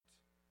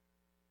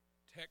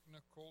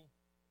technical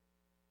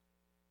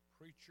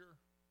preacher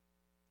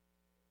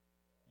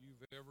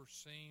you've ever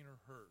seen or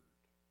heard.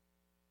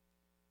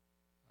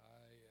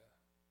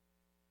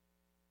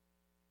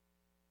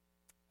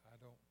 I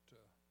don't.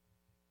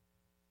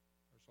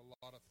 There's a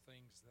lot of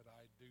things that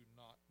I do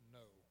not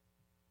know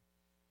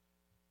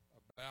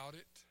about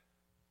it,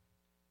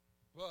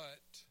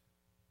 but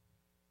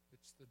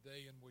it's the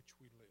day in which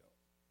we live.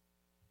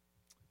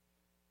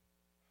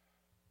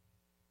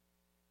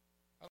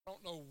 I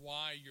don't know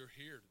why you're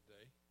here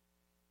today,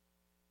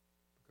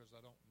 because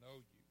I don't know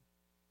you.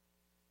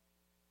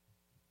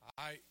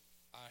 I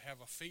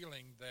have a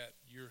feeling that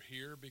you're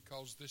here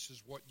because this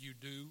is what you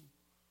do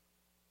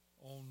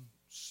on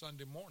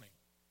Sunday morning.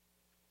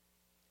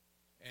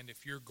 And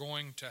if you're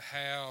going to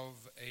have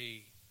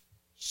a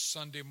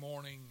Sunday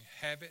morning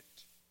habit,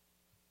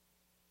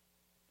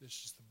 this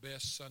is the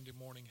best Sunday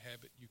morning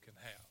habit you can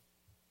have.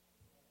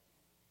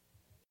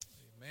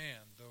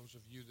 Amen. Those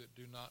of you that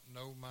do not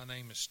know, my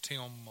name is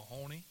Tim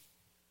Mahoney,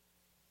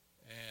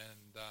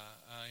 and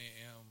I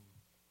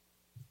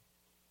am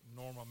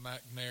Norma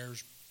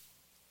McNair's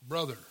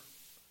brother.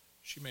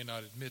 She may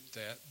not admit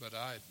that, but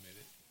I admit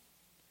it.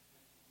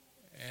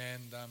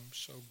 And I'm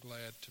so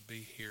glad to be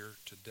here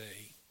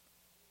today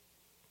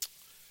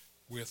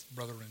with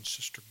Brother and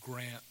Sister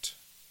Grant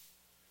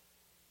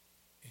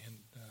in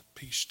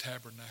Peace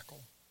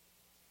Tabernacle.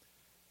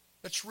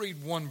 Let's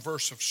read one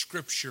verse of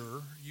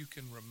Scripture. You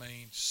can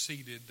remain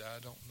seated. I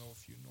don't know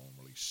if you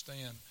normally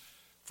stand.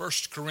 1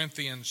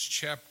 Corinthians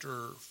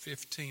chapter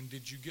 15.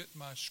 Did you get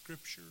my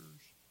scriptures?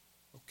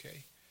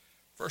 Okay.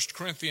 1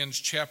 Corinthians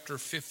chapter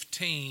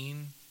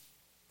 15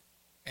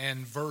 and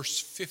verse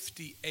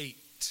 58.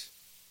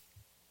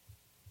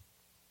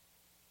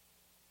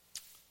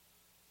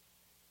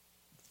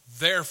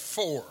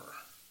 Therefore,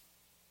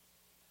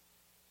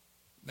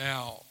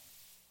 now,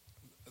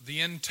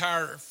 the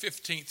entire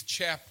 15th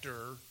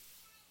chapter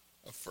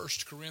of 1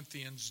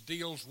 Corinthians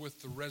deals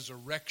with the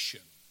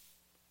resurrection.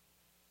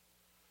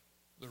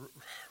 The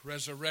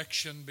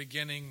resurrection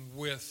beginning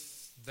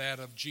with that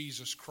of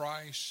Jesus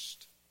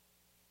Christ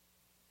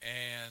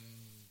and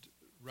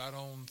right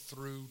on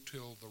through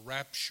till the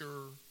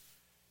rapture.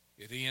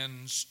 It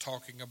ends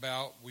talking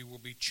about we will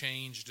be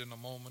changed in a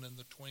moment, in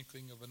the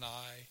twinkling of an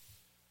eye,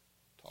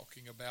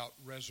 talking about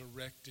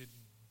resurrected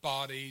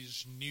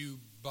bodies, new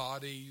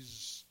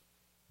bodies.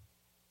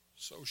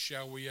 So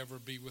shall we ever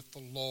be with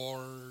the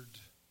Lord.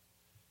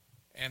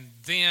 And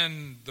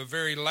then the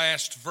very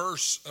last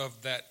verse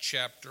of that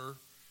chapter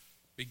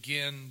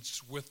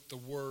begins with the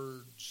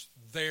words,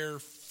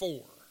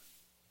 therefore.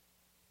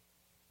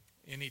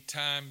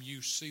 Anytime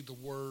you see the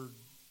word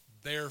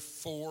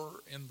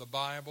therefore in the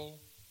Bible,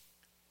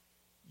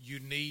 you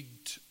need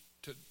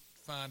to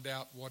find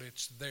out what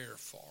it's there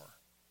for.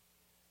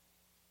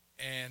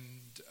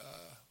 And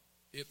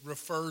it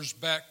refers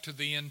back to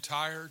the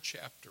entire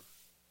chapter.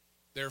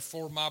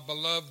 Therefore, my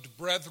beloved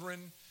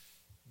brethren,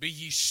 be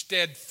ye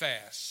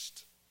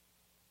steadfast,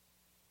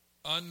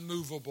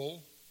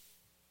 unmovable,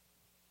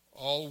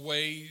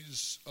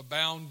 always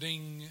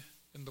abounding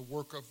in the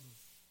work of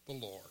the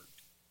Lord.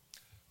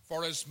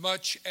 For as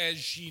much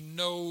as ye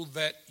know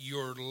that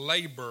your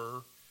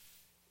labor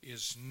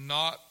is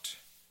not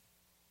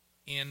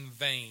in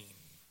vain.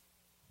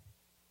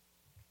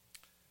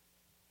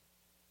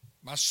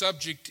 My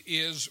subject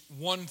is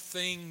one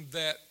thing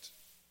that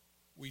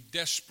we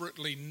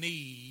desperately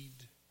need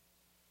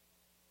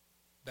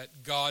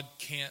that God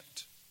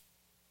can't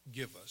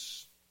give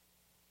us.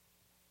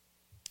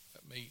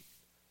 That may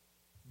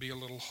be a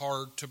little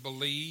hard to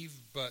believe,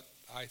 but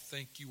I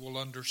think you will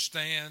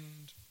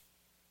understand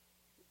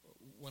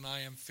when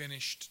I am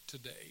finished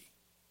today.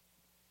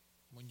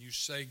 When you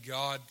say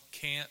God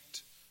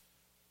can't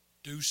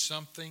do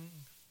something,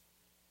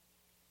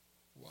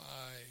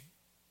 why?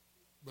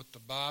 But the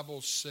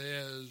Bible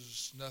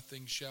says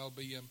nothing shall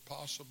be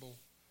impossible.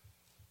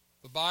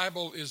 The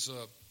Bible is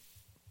a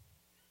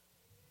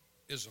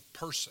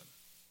person.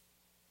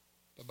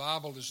 The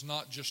Bible is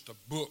not just a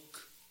book.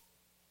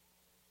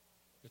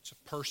 It's a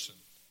person.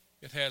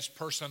 It has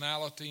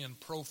personality and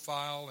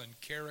profile and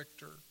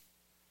character.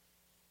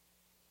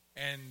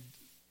 And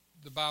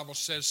the Bible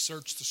says,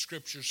 search the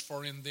Scriptures,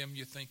 for in them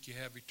you think you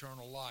have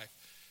eternal life.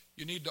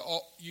 You need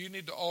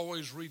to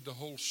always read the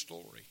whole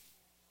story.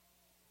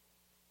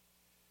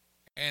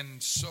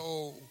 And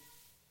so,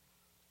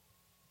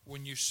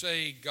 when you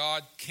say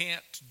God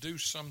can't do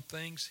some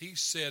things, He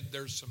said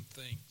there's some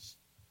things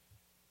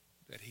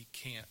that He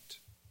can't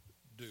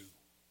do.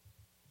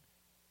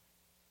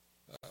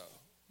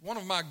 One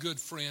of my good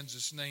friends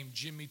is named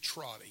Jimmy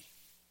Trotty.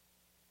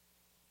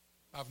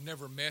 I've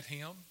never met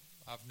him.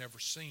 I've never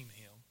seen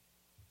him.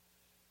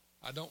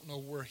 I don't know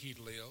where he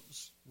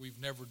lives. We've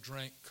never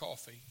drank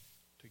coffee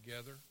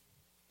together.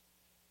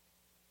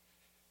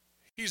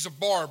 He's a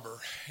barber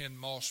in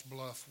Moss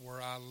Bluff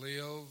where I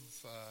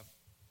live.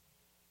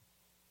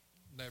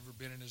 Never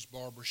been in his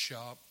barber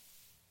shop.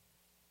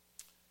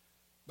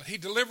 But he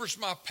delivers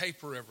my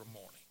paper every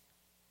morning.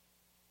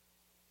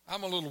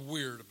 I'm a little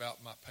weird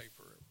about my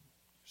paper,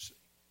 you see.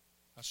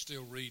 I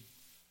still read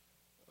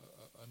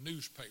a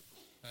newspaper.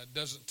 Now, it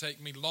doesn't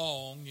take me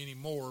long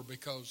anymore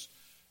because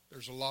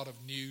there's a lot of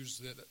news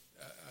that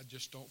I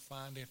just don't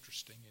find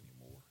interesting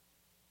anymore.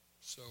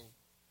 So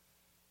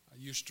I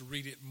used to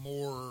read it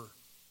more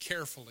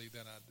carefully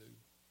than I do.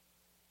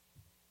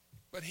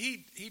 But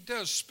he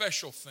does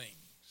special things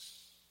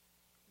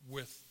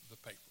with the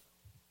paper.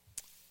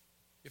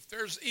 If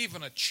there's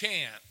even a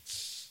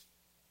chance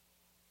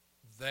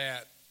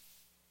that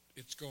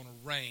it's going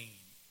to rain,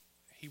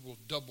 he will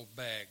double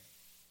bag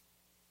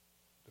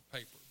the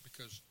paper,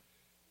 because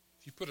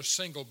if you put a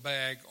single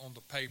bag on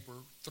the paper,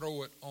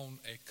 throw it on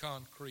a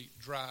concrete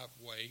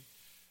driveway,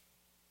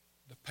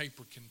 the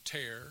paper can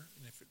tear,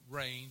 and if it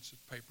rains,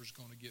 the paper's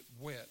going to get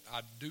wet.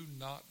 I do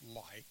not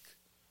like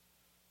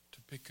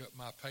to pick up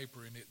my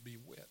paper and it be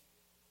wet.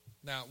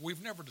 Now,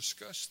 we've never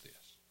discussed this.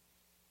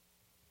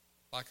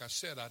 Like I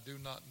said, I do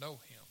not know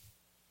him.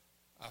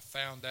 I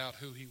found out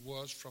who he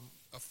was from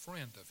a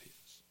friend of his.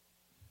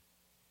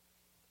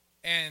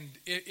 And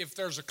if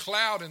there's a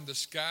cloud in the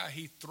sky,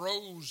 he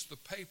throws the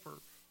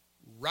paper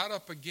right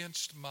up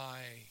against my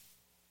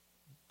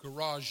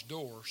garage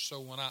door.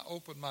 So when I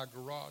open my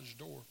garage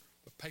door,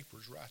 the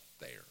paper's right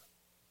there.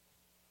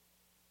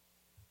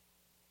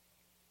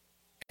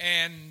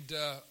 And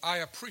I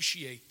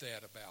appreciate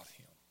that about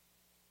him.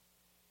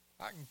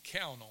 I can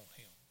count on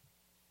him.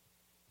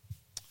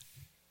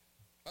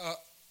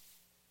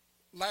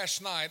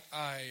 Last night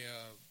I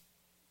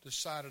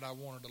decided I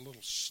wanted a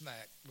little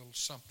snack, a little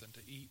something to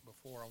eat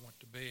before I went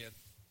to bed.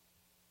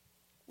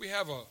 We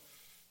have a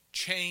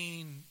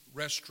chain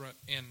restaurant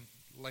in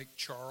Lake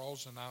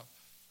Charles, and I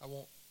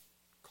won't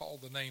call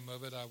the name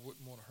of it. I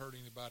wouldn't want to hurt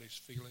anybody's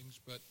feelings,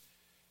 but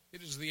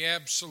it is the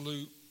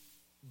absolute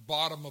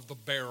bottom of the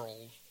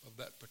barrel of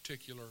that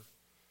particular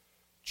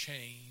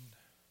chain.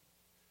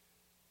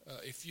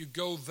 If you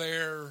go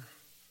there,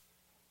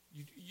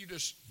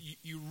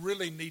 you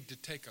really need to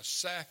take a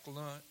sack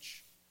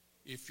lunch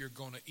if you're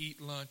going to eat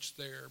lunch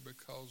there,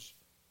 because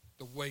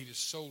the wait is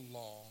so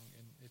long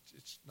and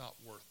it's not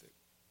worth it.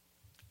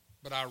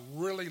 But I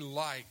really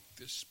like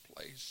this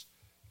place,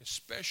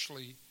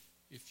 especially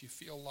if you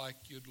feel like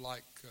you'd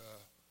like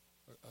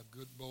a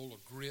good bowl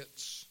of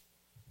grits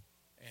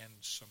and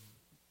some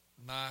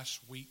nice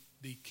wheat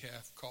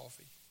decaf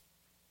coffee.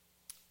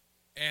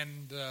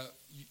 And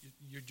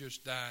you're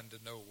just dying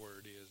to know where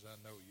it is. I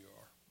know you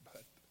are.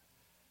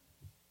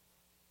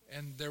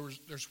 And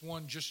there's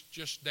one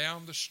just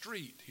down the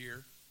street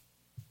here.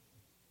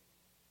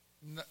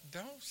 No,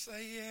 don't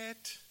say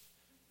it.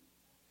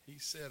 He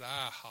said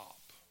IHOP.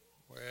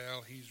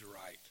 Well, he's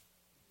right.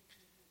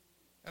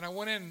 And I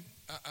went in.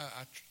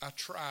 I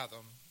try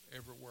them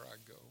everywhere I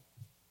go.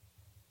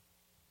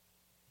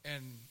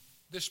 And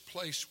this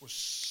place was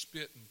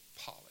spit and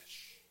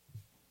polish.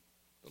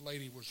 The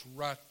lady was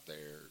right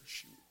there.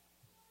 She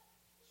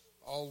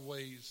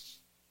always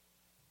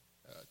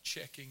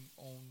checking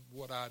on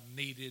what I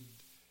needed.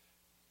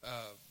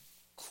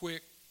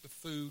 Quick, the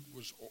food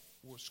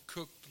was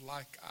cooked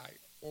like I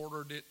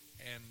ordered it,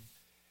 and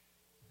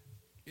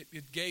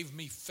it gave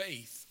me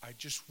faith. I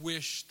just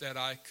wish that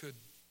I could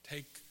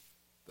take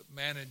the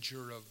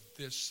manager of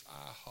this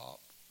IHOP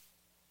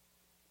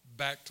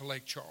back to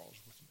Lake Charles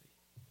with me,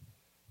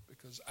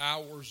 because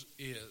ours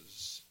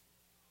is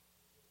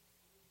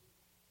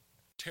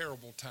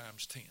terrible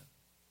times 10.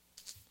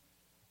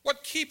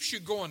 What keeps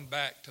you going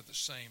back to the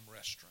same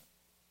restaurant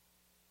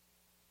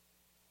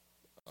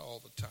all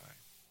the time?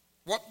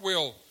 What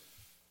will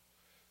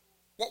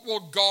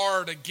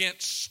guard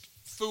against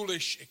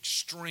foolish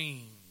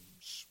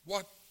extremes?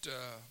 What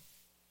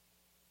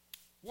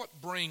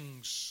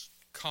brings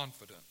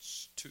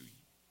confidence to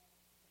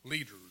you,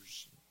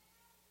 leaders?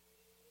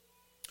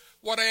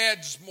 What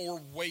adds more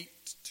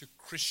weight to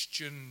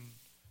Christian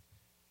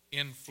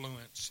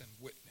influence and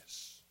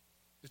witness?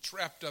 It's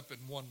wrapped up in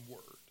one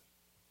word.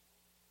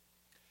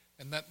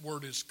 And that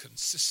word is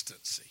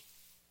consistency.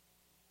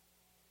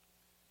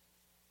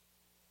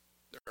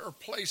 There are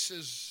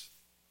places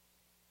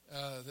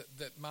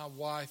that my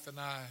wife and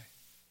I,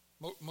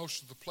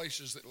 most of the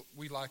places that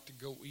we like to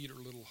go eat are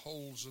little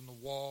holes in the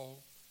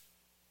wall.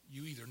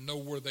 You either know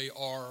where they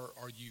are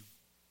or you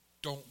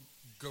don't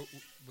go,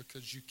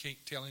 because you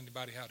can't tell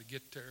anybody how to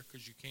get there,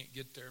 because you can't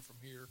get there from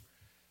here.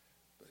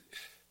 But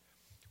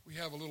we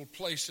have a little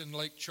place in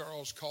Lake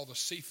Charles called the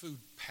Seafood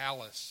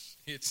Palace.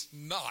 It's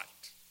not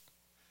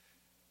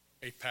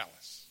a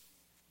palace.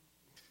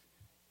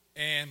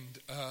 And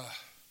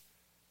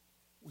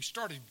we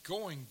started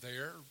going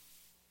there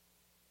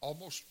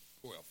almost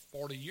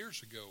 40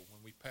 years ago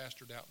when we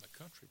pastored out in the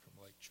country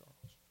from Lake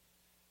Charles.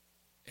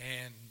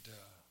 And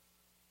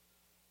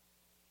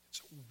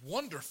it's a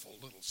wonderful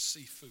little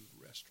seafood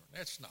restaurant.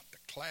 That's not the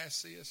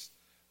classiest.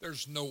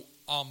 There's no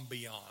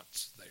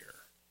ambiance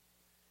there.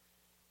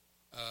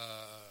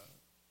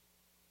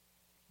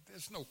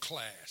 There's no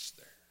class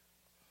there.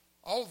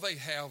 All they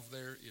have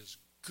there is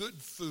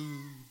good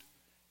food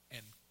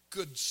and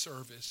good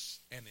service,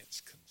 and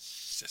it's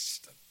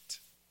consistent.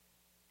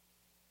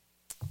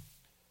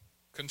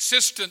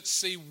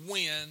 Consistency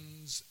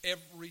wins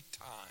every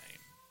time.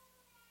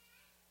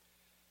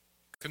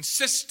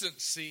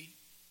 Consistency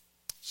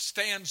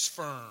stands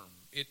firm.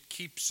 It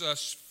keeps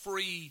us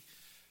free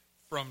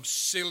from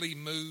silly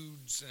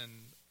moods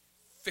and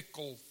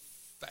fickle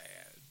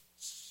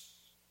fads.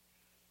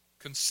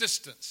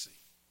 Consistency.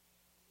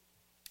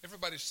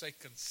 Everybody say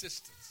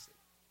consistency.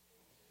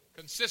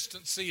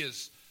 Consistency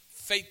is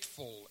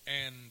faithful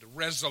and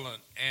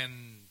resilient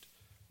and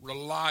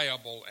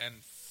reliable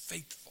and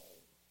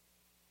faithful.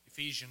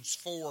 Ephesians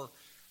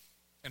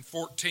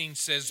 4:14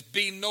 says,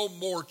 "Be no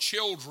more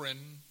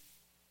children,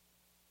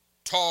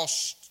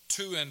 tossed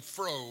to and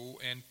fro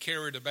and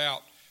carried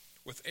about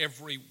with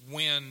every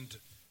wind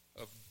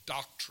of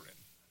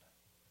doctrine."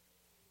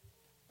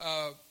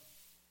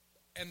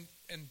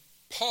 And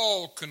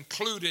Paul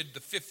concluded the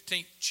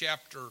 15th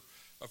chapter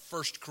of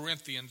 1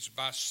 Corinthians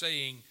by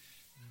saying,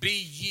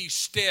 "Be ye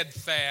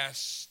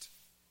steadfast,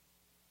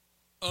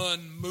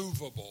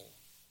 unmovable,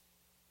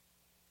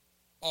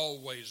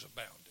 always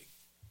abounding."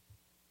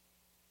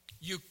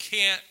 You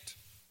can't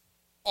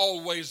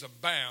always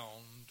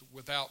abound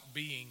without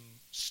being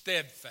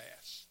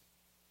steadfast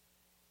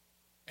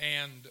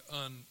and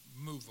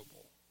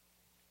unmovable.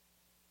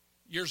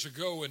 Years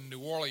ago in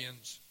New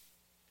Orleans,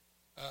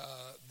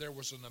 there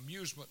was an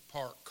amusement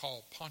park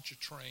called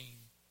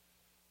Pontchartrain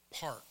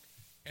Park,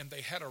 and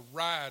they had a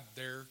ride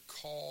there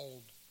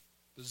called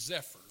the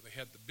Zephyr. They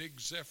had the big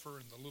Zephyr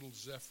and the little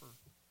Zephyr,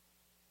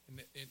 and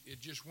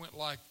it just went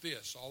like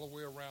this all the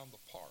way around the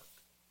park.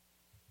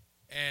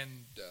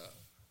 And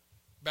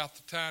about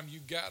the time you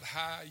got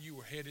high, you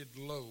were headed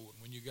low,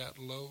 and when you got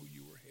low,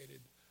 you were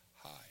headed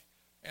high.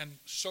 And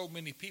so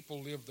many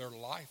people live their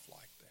life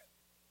like that.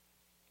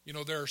 You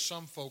know, there are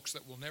some folks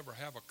that will never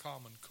have a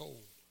common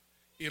cold.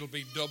 It'll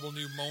be double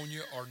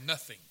pneumonia or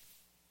nothing.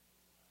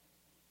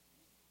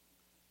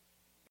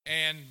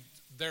 And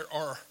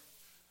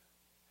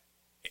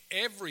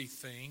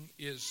everything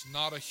is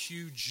not a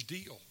huge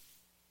deal.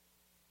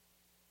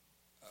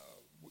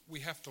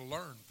 We have to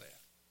learn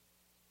that.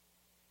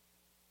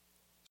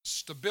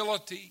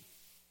 Stability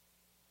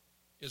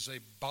is a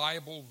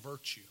Bible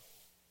virtue.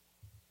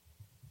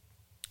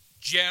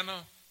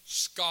 Jana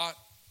Scott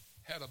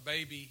had a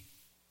baby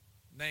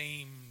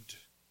named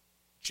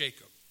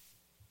Jacob.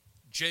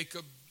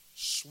 Jacob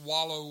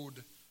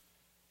swallowed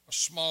a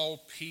small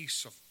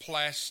piece of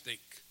plastic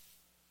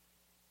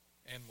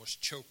and was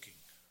choking.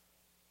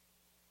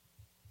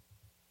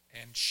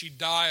 And she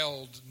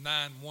dialed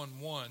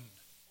 911.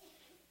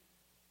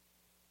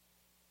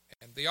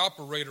 And the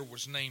operator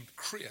was named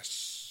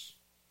Chris.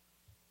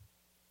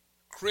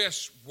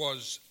 Chris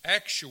was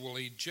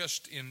actually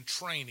just in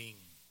training,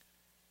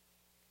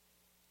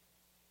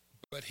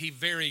 but he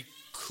very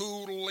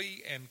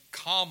coolly and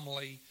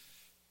calmly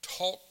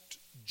talked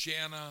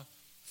Jana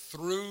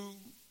through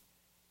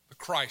the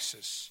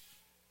crisis,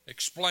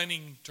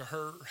 explaining to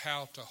her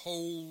how to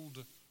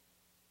hold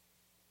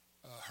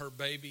her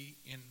baby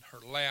in her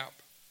lap,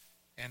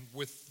 and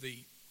with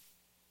the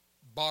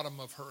bottom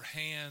of her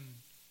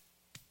hand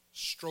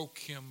stroke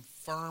him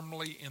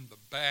firmly in the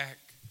back.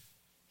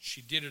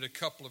 She did it a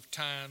couple of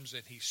times,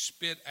 and he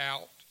spit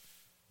out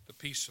the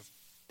piece of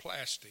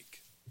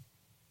plastic,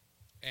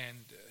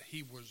 and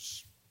he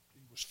was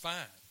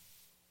fine.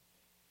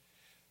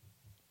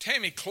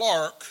 Tammy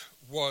Clark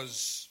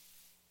was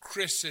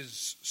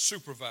Chris's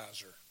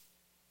supervisor.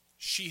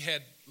 She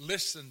had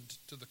listened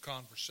to the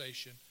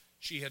conversation.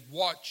 She had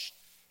watched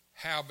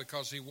how,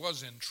 because he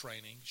was in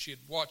training, she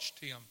had watched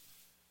him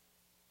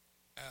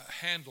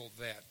handle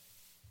that.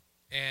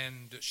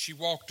 And she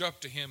walked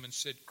up to him and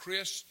said,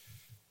 "Chris,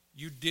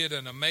 you did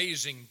an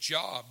amazing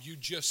job. You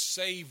just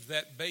saved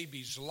that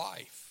baby's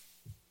life."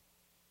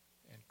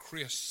 And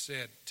Chris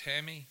said,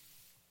 "Tammy,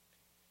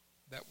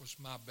 that was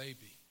my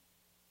baby."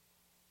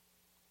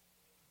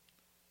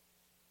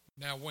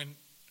 Now, when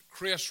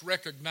Chris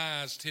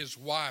recognized his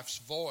wife's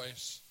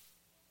voice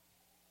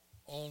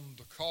on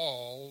the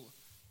call,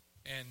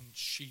 and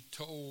she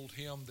told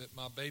him that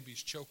my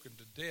baby's choking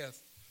to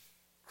death,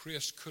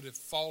 Chris could have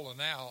fallen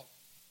out,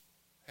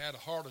 had a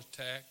heart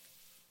attack,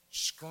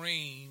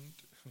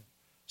 screamed.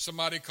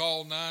 Somebody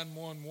called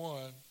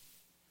 911.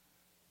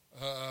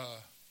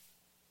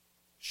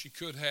 He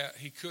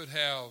could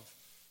have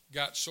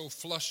got so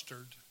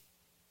flustered.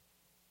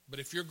 But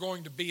if you're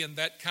going to be in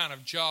that kind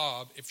of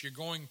job, if you're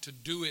going to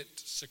do it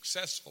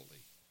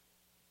successfully,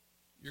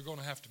 you're going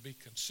to have to be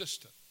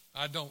consistent.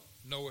 I don't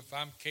know if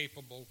I'm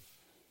capable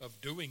of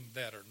doing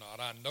that or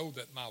not. I know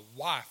that my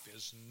wife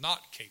is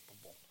not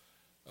capable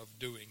of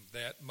doing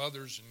that.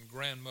 Mothers and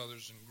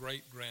grandmothers and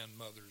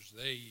great-grandmothers,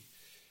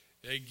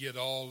 they get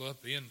all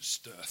up in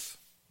stuff,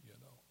 you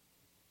know.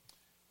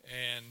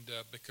 And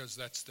because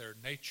that's their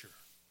nature,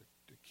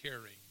 the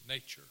caring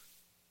nature.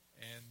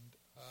 And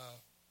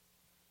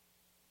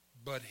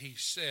but he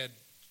said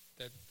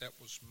that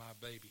was my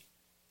baby.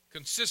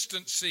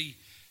 Consistency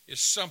is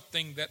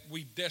something that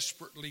we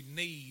desperately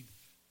need,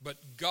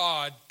 but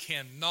God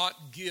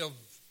cannot give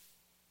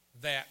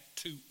that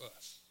to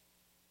us.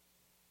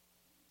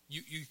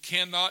 You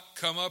cannot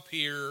come up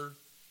here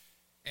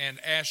and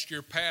ask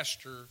your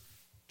pastor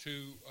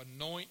to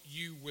anoint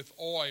you with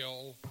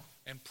oil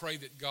and pray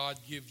that God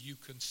give you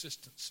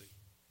consistency.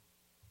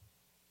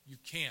 You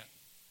can't.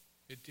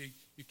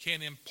 You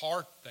can't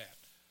impart that.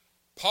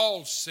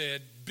 Paul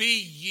said,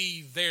 "Be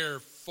ye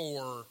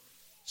therefore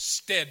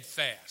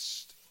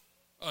steadfast,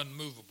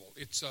 unmovable."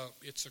 It's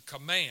a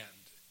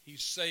command.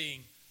 He's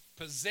saying,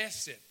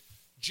 possess it.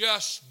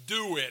 Just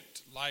do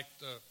it, like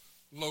the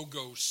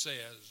logo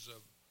says,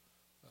 a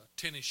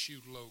tennis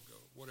shoe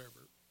logo,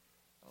 whatever.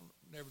 I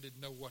never did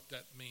know what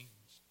that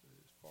means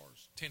as far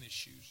as tennis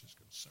shoes is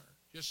concerned.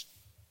 Just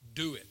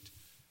do it.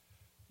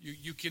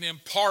 You can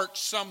impart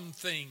some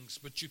things,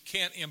 but you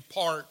can't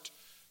impart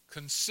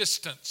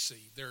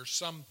consistency. There are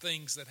some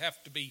things that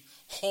have to be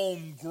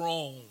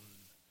homegrown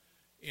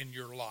in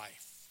your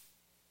life.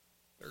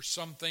 There are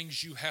some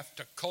things you have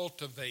to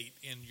cultivate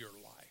in your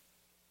life.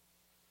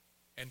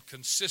 And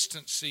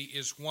consistency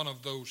is one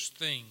of those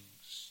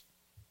things.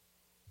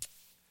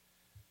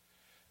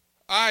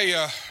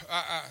 I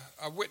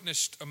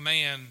witnessed a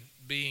man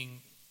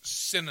being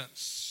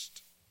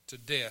sentenced to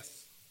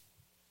death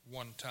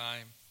one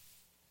time.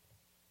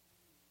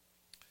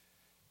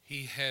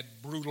 He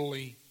had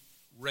brutally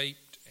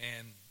raped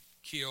and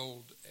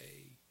killed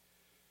a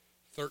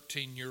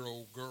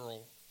 13-year-old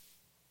girl.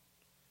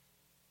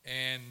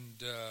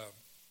 And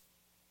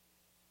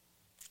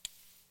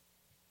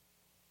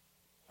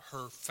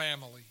her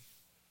family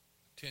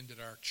attended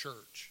our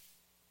church.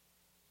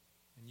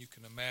 And you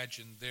can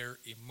imagine their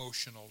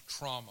emotional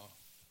trauma.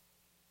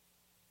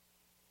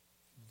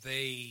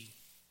 They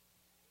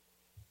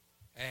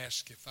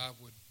asked if I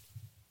would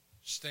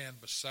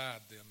stand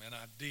beside them, and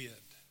I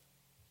did.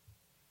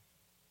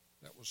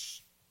 That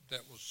was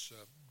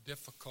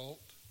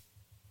difficult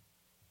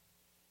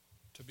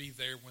to be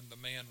there when the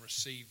man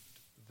received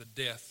the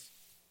death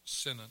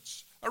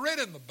sentence. I read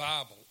in the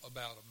Bible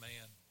about a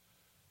man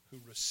who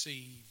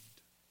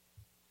received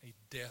a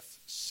death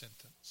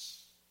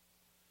sentence.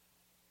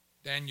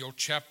 Daniel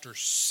chapter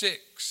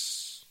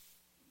 6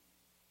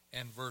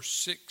 and verse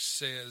 6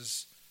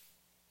 says,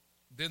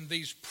 "Then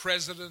these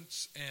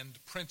presidents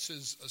and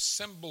princes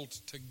assembled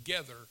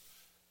together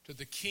to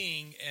the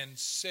king and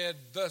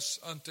said thus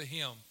unto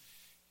him,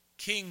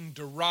 King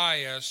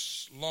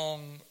Darius,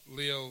 long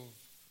live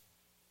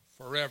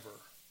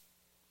forever.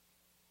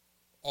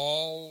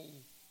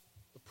 All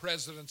the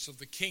presidents of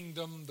the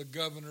kingdom, the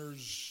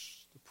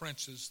governors, the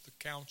princes, the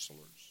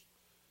counselors,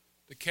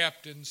 the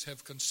captains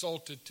have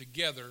consulted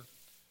together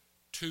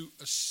to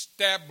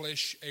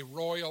establish a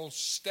royal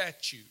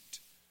statute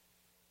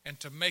and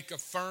to make a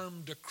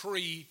firm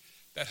decree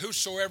that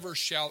whosoever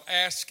shall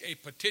ask a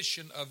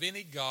petition of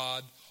any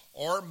god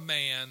or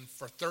man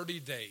for 30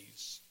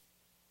 days,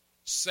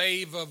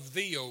 save of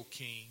thee, O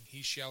king,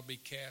 he shall be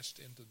cast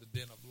into the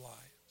den of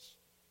lions."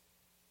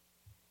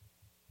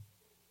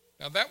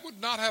 Now that would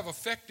not have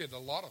affected a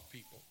lot of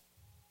people,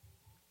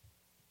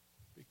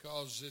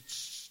 because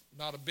it's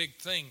not a big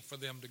thing for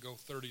them to go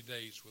 30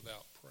 days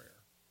without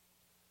prayer.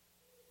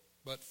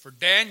 But for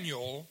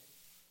Daniel,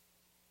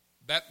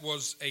 that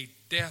was a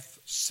death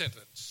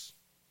sentence.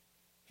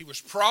 He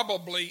was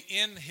probably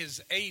in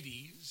his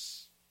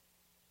 80s,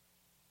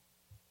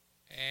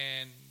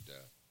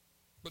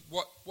 but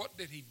what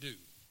did he do?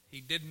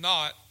 He did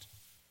not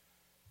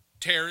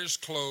tear his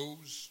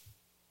clothes.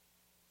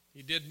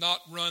 He did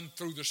not run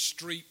through the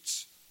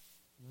streets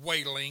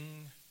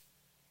wailing.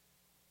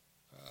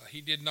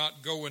 He did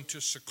not go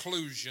into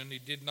seclusion. He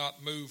did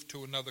not move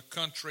to another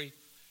country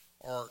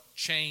or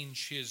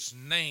change his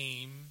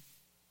name.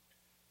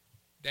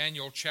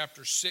 Daniel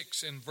chapter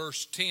 6 and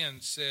verse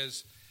 10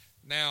 says,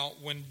 "Now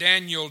when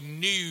Daniel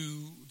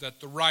knew that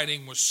the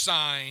writing was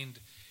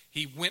signed,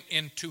 he went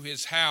into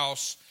his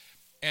house,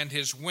 and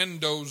his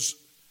windows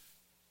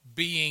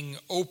being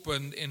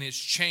opened in his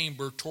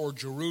chamber toward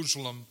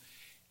Jerusalem,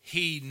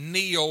 he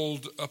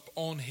kneeled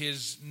upon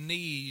his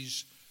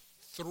knees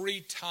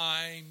 3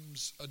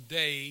 times a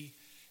day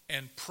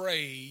and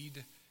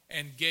prayed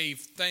and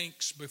gave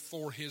thanks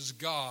before his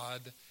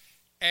God,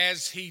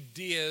 as he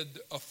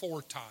did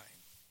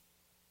aforetime."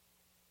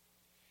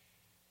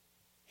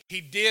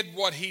 He did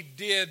what he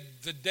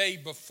did the day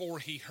before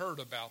he heard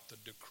about the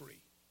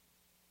decree.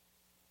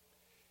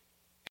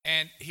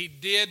 And he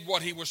did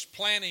what he was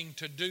planning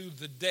to do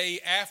the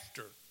day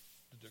after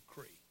the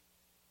decree.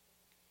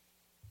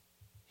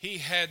 He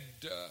had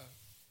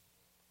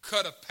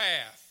cut a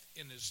path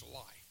in his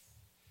life.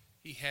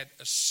 He had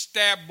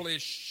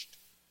established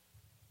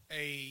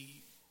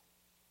a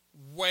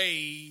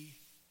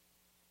way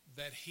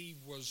that he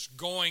was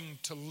going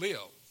to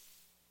live.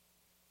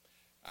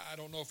 I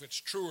don't know if it's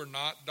true or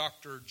not.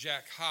 Dr.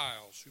 Jack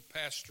Hiles, who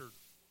pastored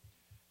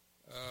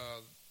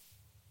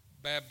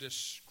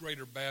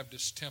Greater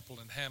Baptist Temple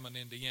in Hammond,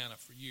 Indiana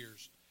for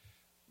years,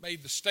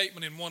 made the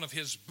statement in one of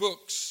his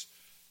books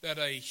that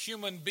a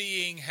human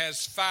being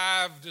has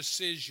 5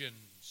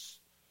 decisions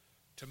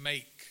to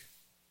make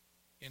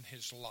in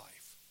his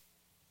life.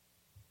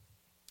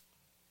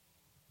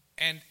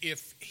 And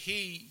if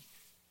he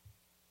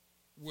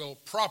will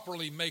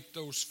properly make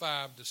those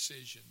 5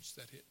 decisions,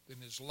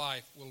 then his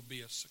life will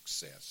be a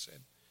success.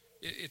 And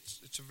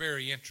it's a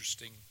very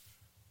interesting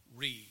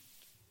read.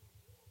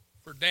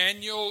 For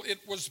Daniel, it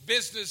was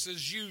business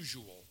as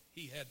usual.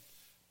 He had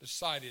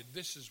decided,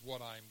 this is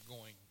what I'm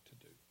going to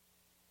do.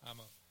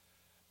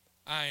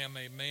 I am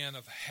a man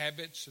of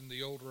habits, and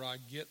the older I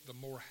get, the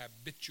more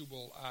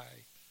habitual I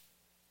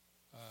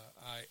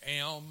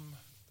am.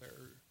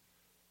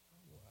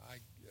 I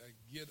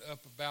get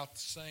up about the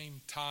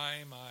same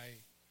time.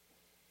 I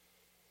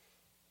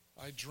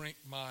drink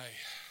my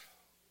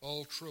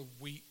ultra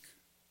weak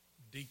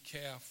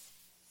decaf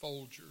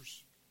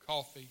Folgers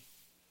coffee.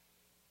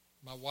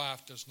 My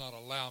wife does not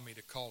allow me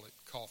to call it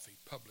coffee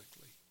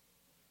publicly.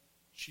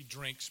 She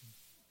drinks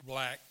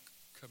black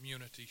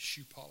community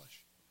shoe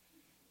polish.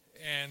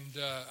 And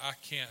I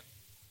can't,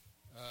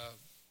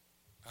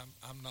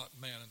 I'm not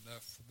man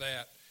enough for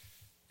that.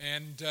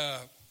 And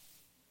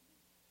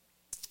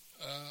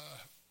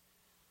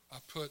I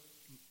put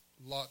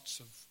lots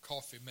of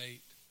Coffee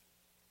Mate,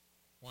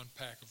 1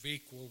 pack of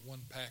Equal,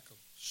 1 pack of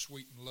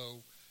Sweet and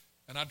Low,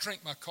 and I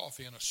drink my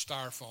coffee in a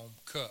styrofoam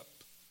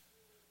cup,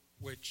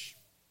 which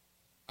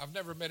I've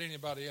never met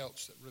anybody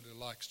else that really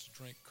likes to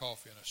drink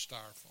coffee in a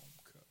styrofoam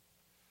cup.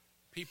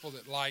 People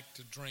that like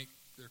to drink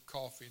their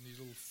coffee in these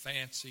little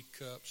fancy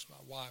cups.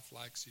 My wife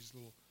likes these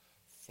little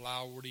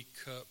flowery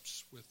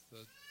cups with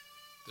the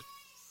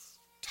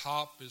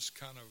top is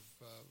kind of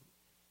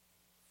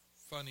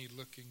funny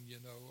looking, you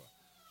know.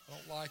 I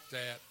don't like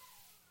that.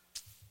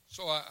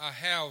 So I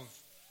have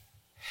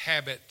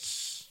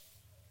habits.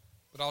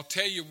 But I'll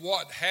tell you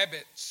what,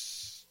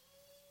 habits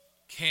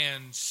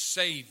can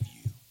save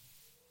you.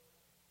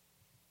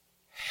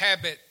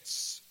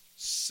 Habits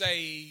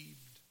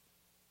saved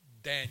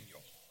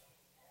Daniel.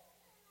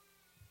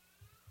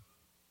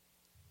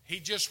 He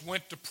just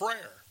went to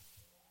prayer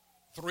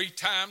 3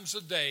 times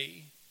a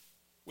day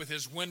with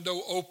his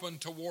window open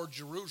toward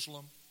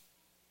Jerusalem.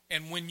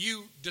 And when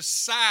you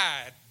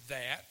decide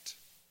that,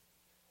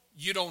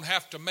 you don't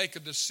have to make a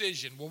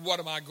decision. Well, what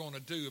am I going to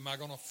do? Am I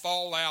going to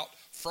fall out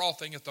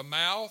frothing at the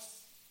mouth?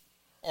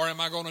 Or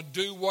am I going to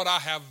do what I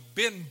have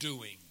been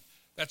doing?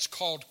 That's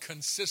called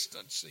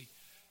consistency.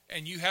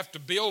 And you have to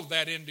build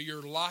that into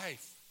your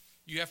life.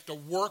 You have to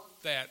work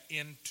that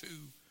into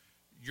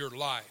your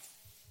life.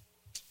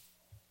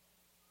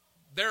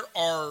 There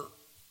are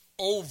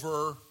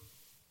over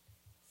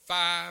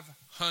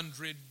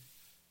 500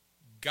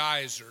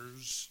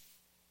 geysers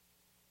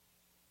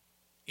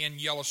in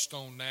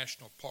Yellowstone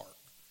National Park.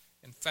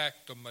 In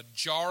fact, the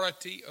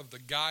majority of the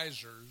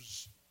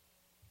geysers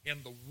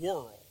in the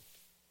world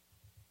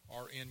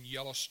are in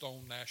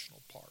Yellowstone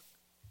National Park.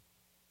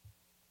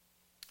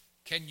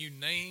 Can you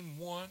name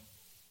one?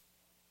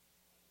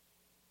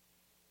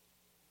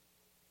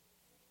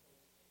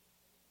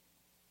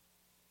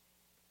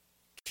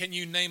 Can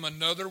you name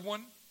another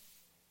one?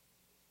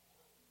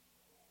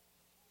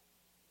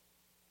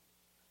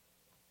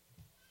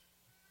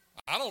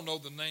 I don't know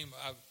the name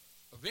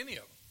of any of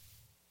them.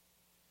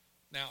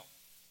 Now,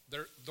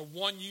 the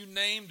one you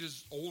named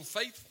is Old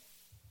Faithful.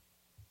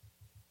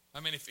 I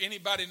mean, if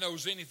anybody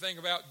knows anything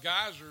about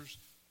geysers,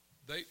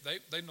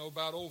 they know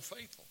about Old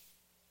Faithful.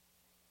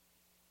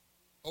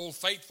 Old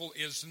Faithful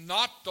is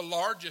not the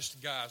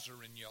largest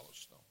geyser in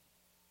Yellowstone.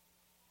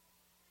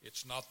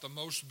 It's not the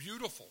most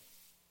beautiful.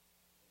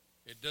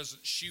 It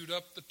doesn't shoot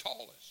up the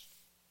tallest.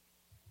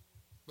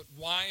 But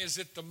why is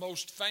it the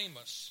most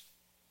famous?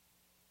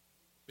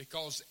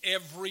 Because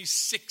every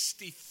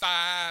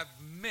 65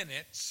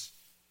 minutes,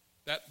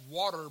 that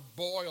water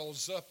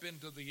boils up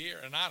into the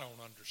air. And I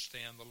don't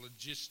understand the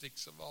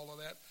logistics of all of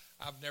that.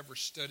 I've never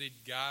studied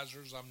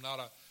geysers. I'm not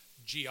a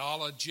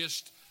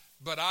geologist.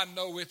 But I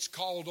know it's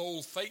called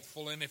Old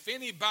Faithful. And if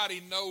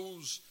anybody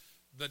knows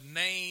the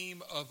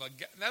name of a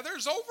geyser. Now,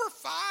 there's over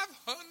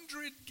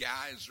 500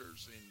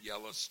 geysers in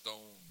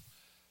Yellowstone.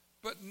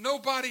 But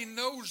nobody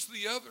knows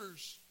the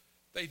others.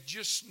 They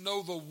just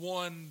know the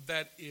one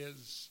that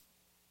is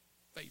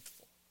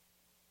faithful,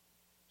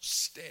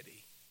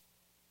 steady.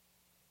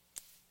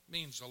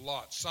 Means a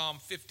lot. Psalm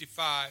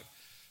 55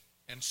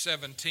 and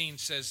 17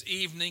 says,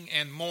 evening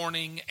and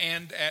morning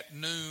and at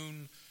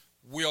noon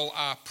will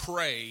I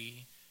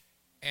pray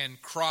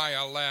and cry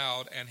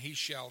aloud, and he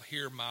shall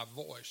hear my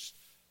voice.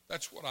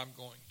 That's what I'm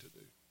going to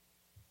do.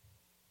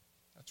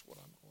 That's what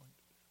I'm going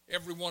to do.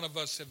 Every one of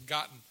us have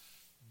gotten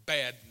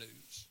bad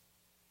news.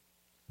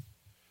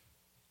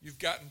 You've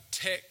gotten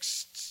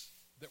texts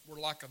that were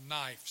like a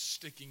knife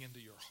sticking into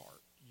your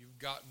heart. You've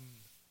gotten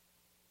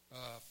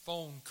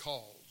phone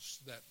calls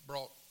that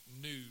brought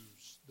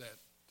news that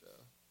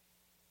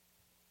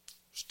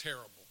was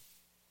terrible.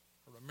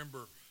 I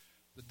remember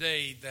the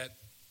day that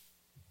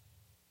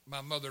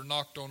my mother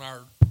knocked on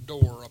our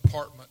door,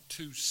 apartment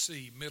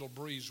 2C, Middle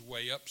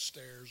Breezeway,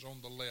 upstairs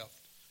on the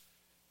left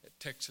at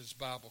Texas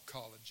Bible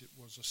College. It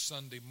was a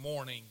Sunday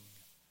morning,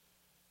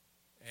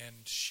 and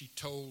she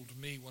told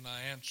me when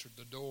I answered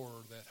the door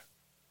that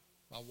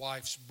my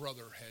wife's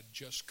brother had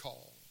just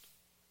called,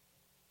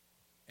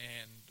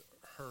 and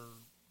her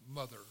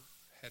mother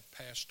had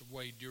passed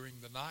away during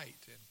the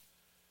night. And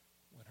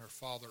when her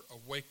father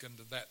awakened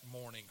that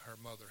morning, her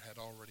mother had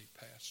already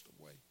passed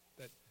away.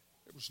 That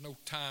there was no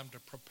time to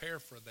prepare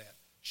for that.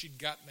 She'd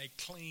gotten a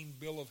clean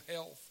bill of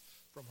health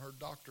from her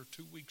doctor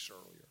 2 weeks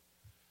earlier.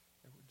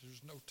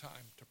 There's no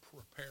time to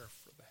prepare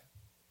for that.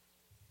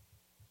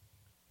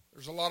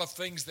 There's a lot of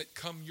things that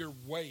come your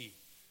way.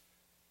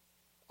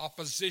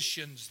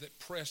 Oppositions that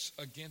press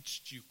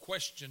against you.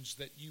 Questions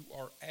that you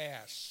are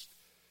asked.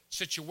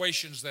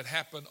 Situations that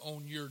happen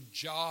on your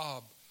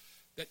job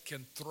that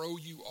can throw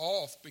you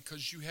off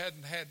because you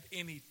hadn't had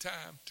any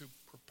time to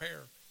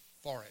prepare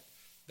for it.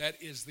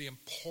 That is the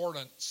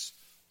importance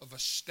of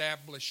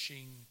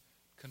establishing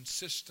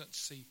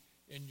consistency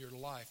in your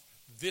life.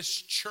 This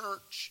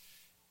church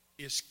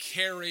is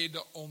carried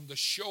on the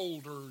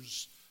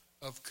shoulders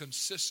of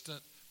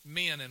consistent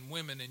men and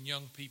women and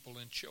young people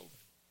and children.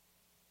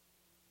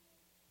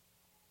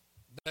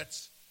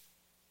 That's,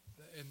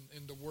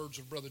 in the words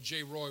of Brother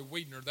J. Roy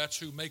Wiedner, that's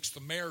who makes the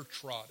mare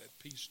trot at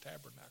Peace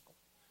Tabernacle.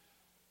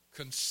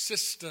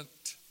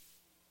 Consistent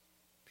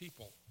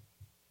people.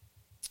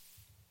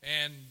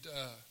 And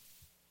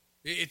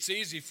it's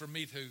easy for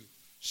me to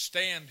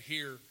stand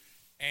here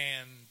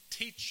and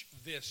teach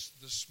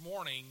this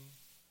morning,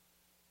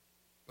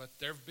 but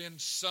there have been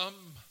some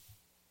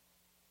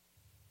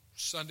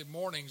Sunday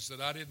mornings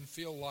that I didn't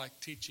feel like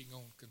teaching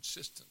on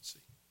consistency.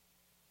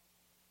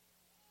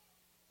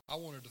 I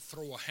wanted to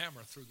throw a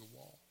hammer through the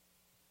wall.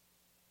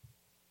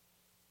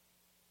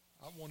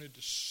 I wanted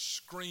to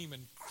scream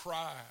and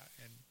cry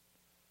and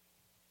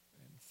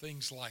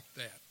things like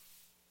that.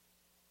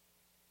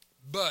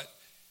 But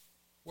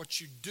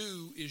what you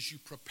do is you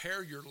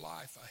prepare your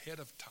life ahead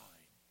of time.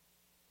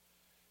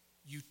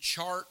 You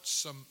chart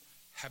some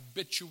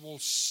habitual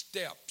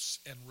steps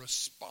and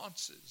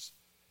responses.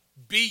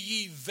 Be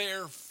ye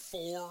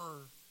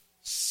therefore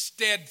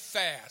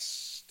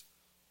steadfast,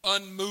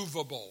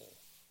 unmovable,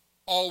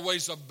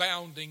 always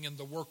abounding in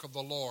the work of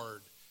the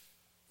Lord.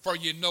 For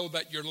you know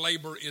that your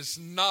labor is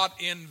not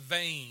in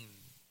vain,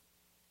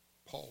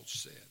 Paul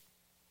said.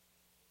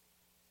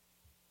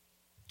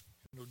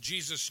 You know,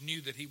 Jesus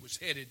knew that he was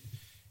headed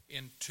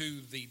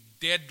into the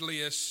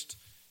deadliest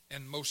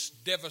and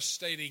most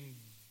devastating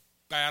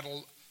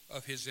battle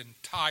of his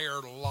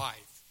entire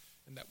life,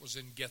 and that was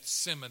in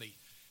Gethsemane.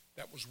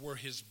 That was where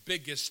his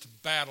biggest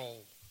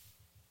battle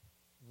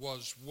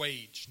was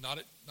waged. Not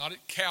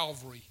at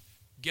Calvary.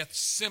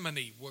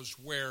 Gethsemane was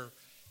where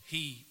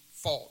he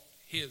fought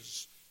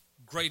his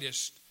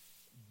greatest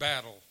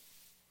battle.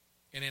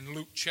 And in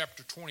Luke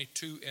chapter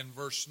 22 and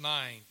verse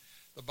 9,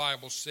 the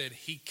Bible said,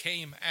 he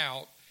came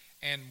out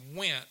and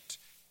went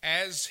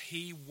as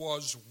he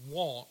was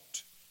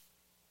wont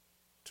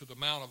to the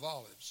Mount of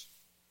Olives.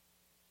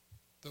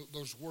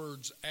 Those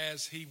words,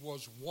 as he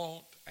was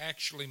wont,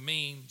 actually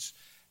means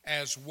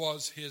as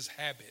was his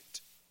habit.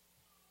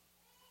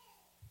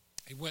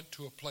 He went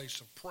to a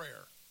place of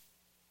prayer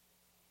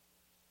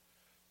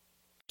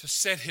to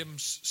set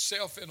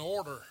himself in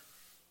order.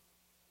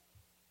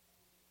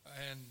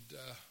 And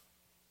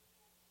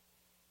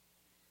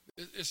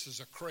this is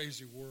a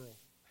crazy world.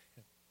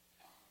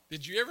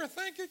 Did you ever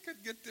think it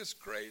could get this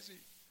crazy?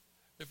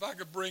 If I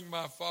could bring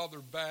my father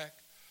back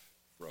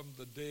from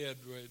the dead,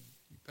 when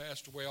he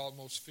passed away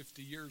almost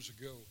 50 years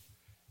ago,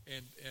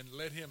 and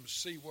let him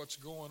see what's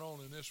going on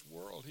in this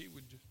world,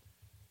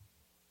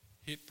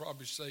 he'd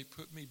probably say,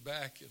 put me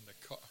back in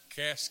the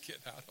casket.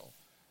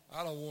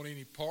 I don't want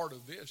any part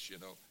of this, you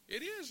know.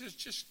 It is.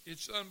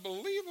 It's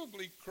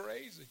unbelievably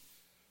crazy.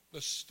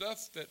 The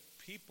stuff that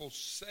people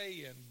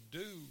say and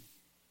do.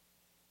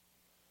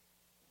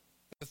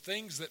 The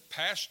things that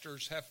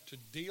pastors have to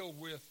deal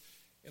with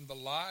in the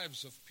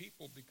lives of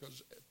people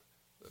because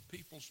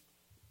people's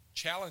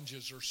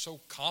challenges are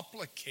so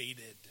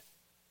complicated.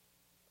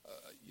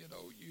 You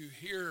know, you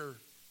hear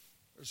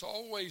there's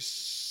always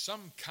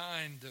some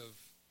kind of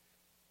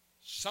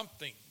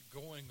something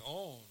going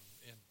on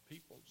in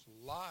people's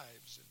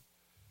lives.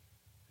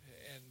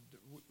 And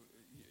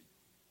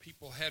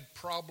people had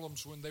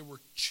problems when they were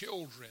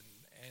children,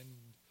 and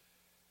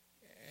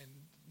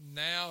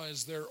now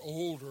as they're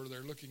older,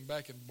 they're looking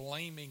back and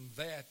blaming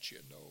that, you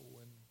know.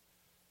 And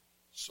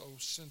so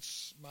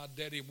since my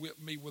daddy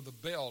whipped me with a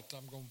belt,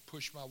 I'm going to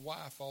push my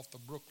wife off the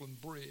Brooklyn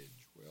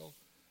Bridge. Well,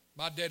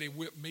 my daddy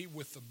whipped me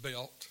with the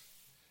belt,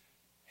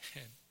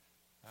 and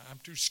I'm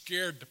too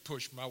scared to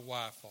push my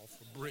wife off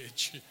the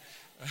bridge.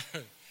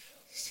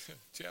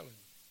 Telling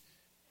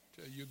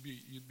you,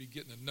 you'd be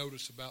getting a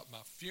notice about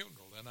my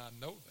funeral, and I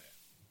know that.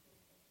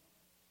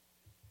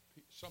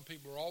 Some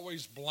people are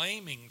always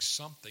blaming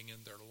something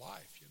in their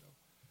life, you know.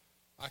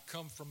 I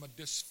come from a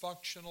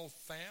dysfunctional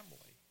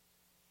family.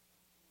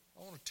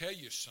 I want to tell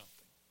you something.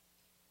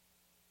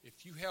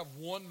 If you have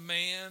one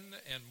man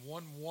and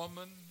one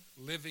woman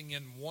living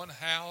in one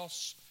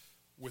house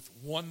with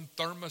one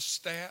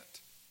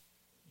thermostat,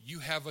 you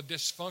have a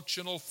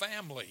dysfunctional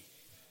family.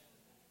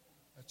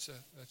 That's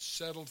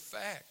settled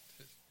fact.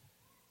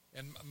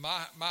 And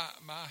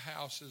my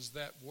house is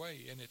that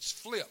way, and it's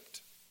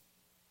flipped.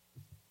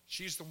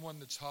 She's the one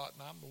that's hot,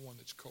 and I'm the one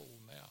that's cold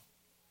now.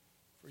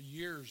 For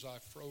years, I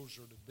froze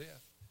her to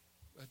death.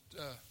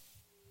 But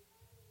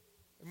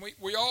and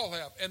we all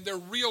have, and they're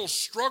real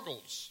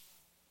struggles.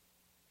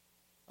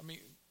 I mean,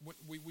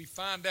 we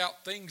find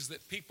out things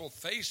that people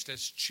faced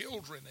as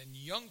children and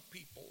young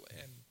people,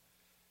 and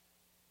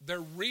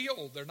they're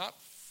real. They're not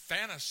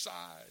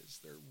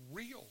fantasized. They're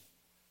real.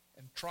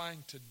 And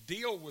trying to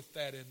deal with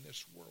that in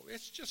this world,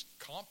 it's just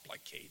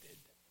complicated.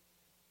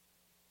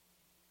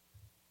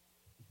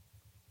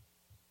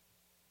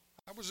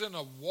 I was in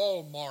a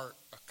Walmart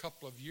a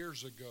couple of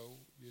years ago.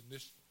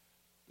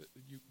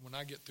 When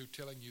I get through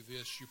telling you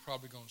this, you're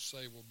probably going to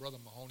say, well, Brother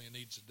Mahoney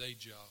needs a day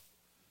job.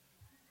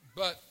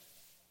 But,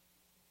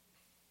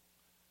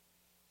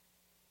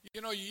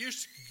 you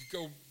used to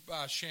go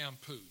buy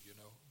shampoo,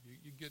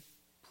 You get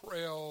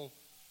Prel,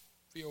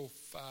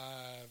 VO5,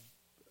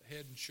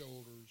 Head and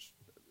Shoulders,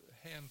 a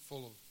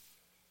handful of...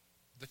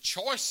 The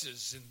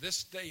choices in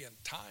this day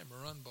and time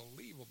are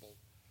unbelievable.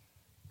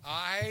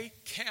 I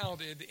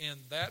counted in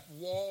that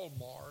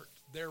Walmart,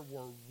 there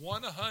were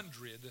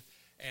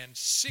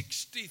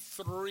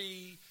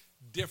 163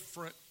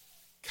 different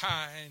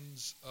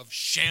kinds of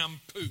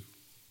shampoo.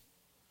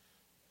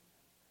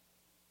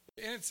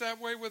 And it's that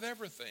way with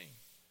everything.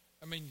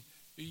 I mean,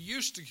 you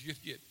used to get,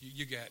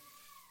 you got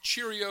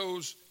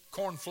Cheerios,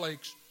 Corn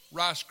Flakes,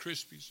 Rice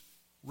Krispies,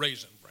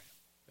 Raisin Bran.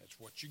 That's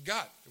what you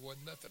got. There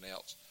wasn't nothing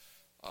else.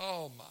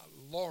 Oh, my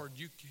Lord,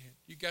 you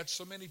got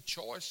so many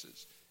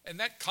choices. And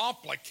that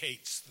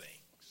complicates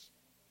things.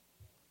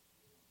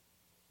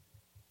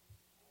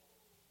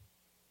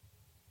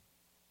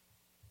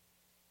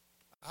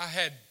 I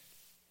had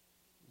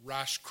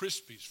Rice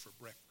Krispies for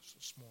breakfast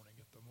this morning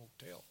at the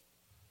motel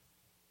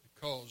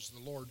because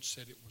the Lord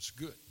said it was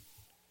good.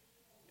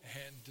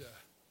 And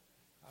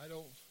I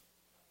don't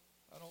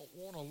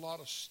want a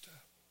lot of stuff.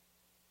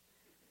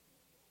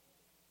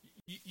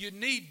 You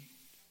need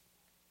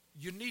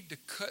to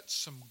cut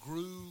some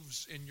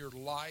grooves in your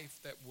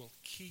life that will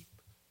keep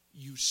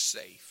you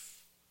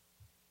safe.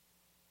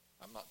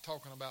 I'm not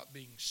talking about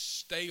being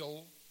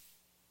stale,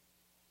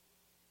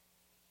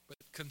 but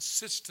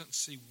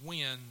consistency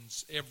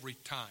wins every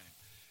time.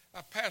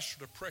 I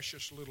pastored a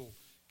precious little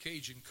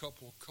Cajun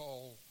couple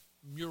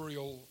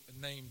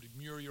named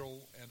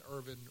Muriel and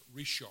Irvin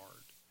Richard.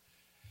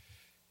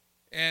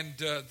 And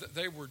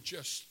they were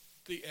just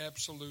the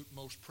absolute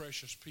most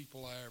precious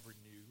people I ever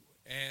knew.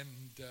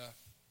 And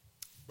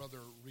Brother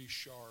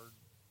Richard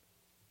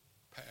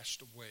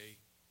passed away.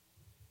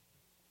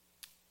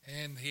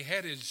 And we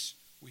had his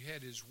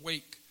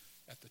wake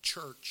at the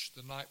church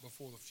the night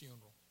before the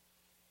funeral.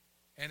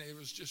 And it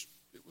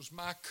was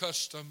my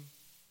custom.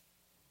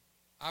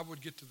 I would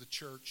get to the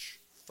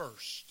church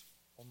first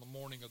on the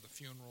morning of the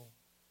funeral,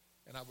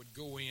 and I would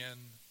go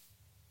in,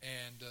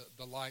 and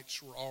the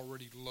lights were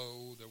already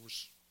low. There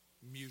was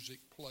music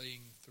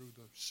playing through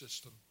the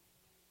system.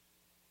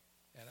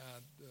 And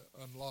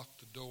I'd unlock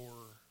the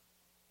door.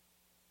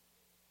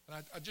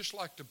 And I'd just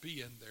like to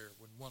be in there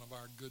when one of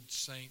our good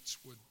saints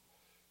would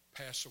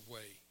pass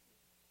away.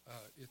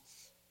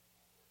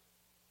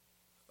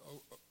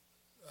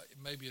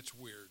 Maybe it's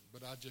weird,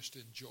 but I just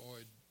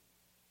enjoyed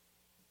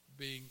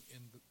being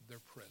in their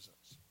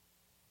presence.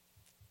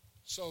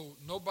 So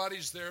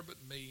nobody's there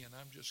but me, and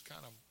I'm just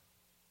kind of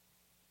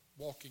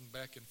walking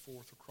back and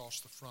forth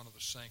across the front of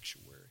the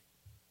sanctuary.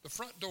 The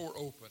front door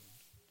opened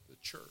to the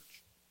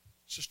church.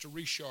 Sister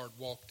Richard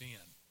walked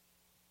in.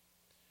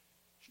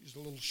 She's a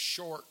little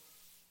short,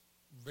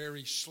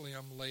 very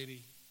slim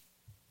lady.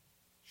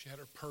 She had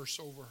her purse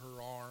over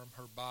her arm,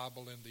 her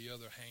Bible in the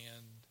other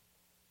hand.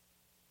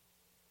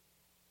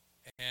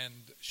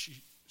 And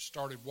she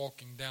started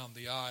walking down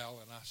the aisle,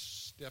 and I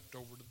stepped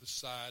over to the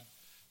side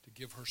to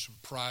give her some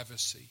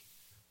privacy.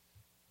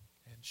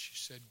 And she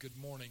said, "Good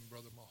morning,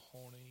 Brother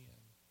Mahoney."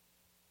 And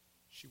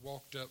she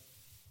walked up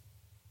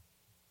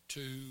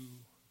to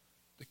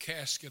the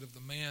casket of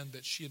the man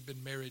that she had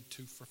been married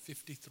to for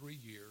 53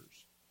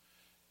 years.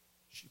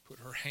 She put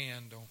her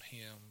hand on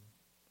him,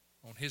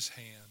 on his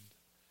hand,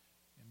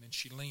 and then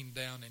she leaned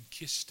down and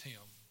kissed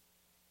him.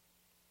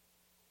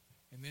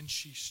 And then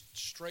she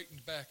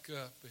straightened back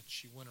up, and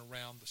she went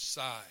around the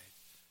side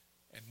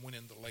and went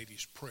in the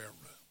ladies' prayer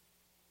room.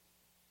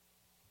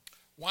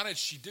 Why did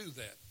she do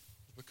that?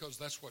 Because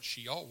that's what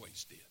she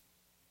always did.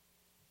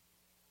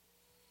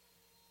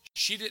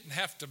 She didn't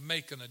have to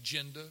make an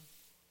agenda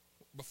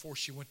before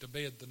she went to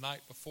bed the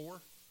night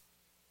before.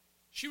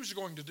 She was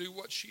going to do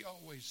what she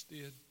always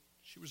did.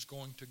 She was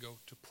going to go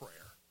to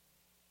prayer.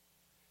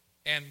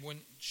 And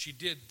when she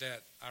did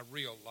that, I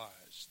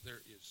realized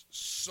there is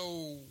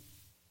so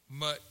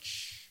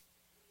much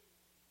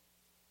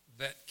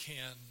that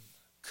can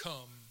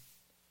come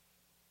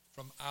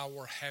from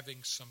our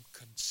having some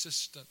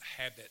consistent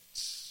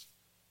habits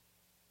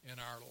in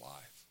our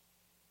life.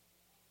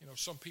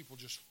 Some people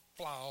just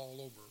fly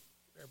all over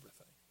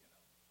everything.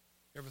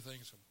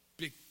 Everything's a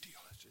big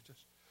deal.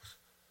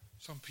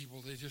 Some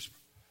people,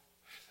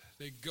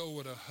 they go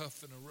at a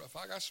huff and a ruff.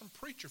 I got some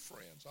preacher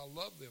friends. I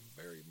love them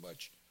very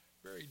much,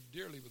 very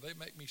dearly, but they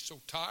make me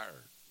so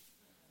tired.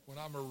 When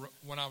I'm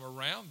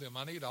around them,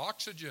 I need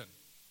oxygen.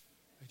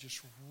 They're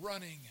just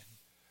running and,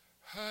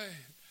 hey,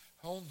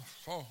 on the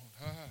phone.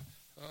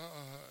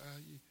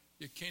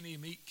 You can't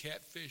even eat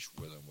catfish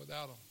with them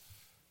without them.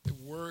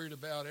 worried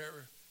about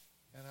everything.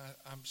 And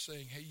I'm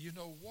saying, hey, you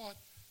know what?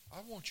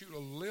 I want you to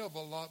live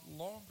a lot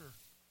longer.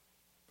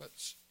 But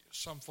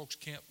some folks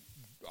can't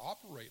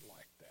operate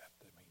like that.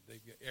 I mean,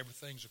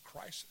 everything's a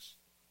crisis.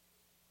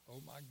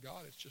 Oh my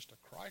God, it's just a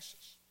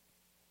crisis.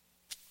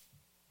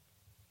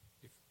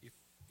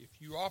 If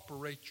you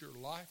operate your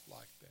life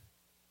like that,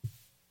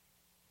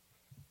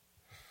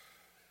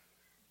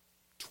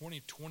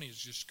 2020 is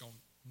just going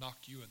to knock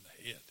you in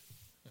the head.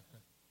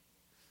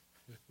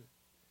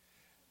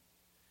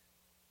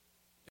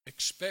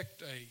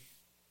 Expect a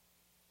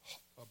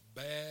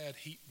bad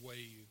heat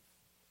wave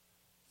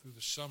through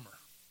the summer,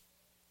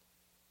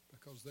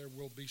 because there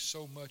will be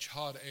so much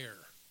hot air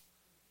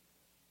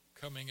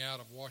coming out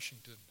of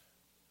Washington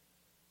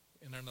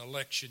in an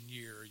election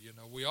year. You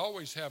know, we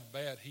always have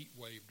bad heat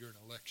wave during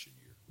election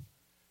year,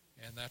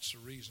 and that's the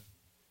reason.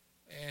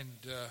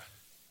 And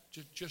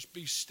just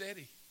be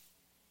steady.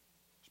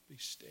 Just be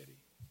steady.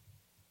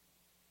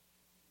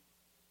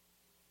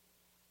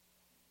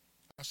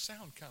 I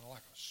sound kind of like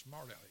a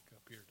smart aleck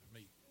up here to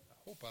me. I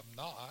hope I'm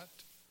not.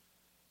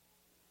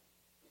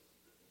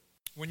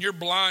 When you're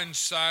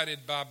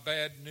blindsided by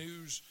bad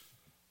news,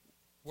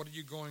 what are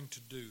you going to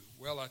do?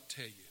 Well, I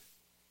tell you,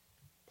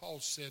 Paul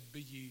said,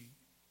 be ye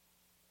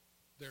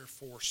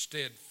therefore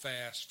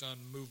steadfast,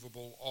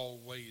 unmovable,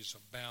 always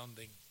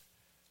abounding,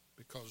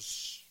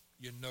 because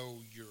you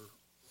know your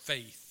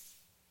faith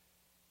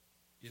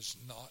is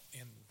not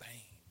in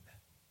vain.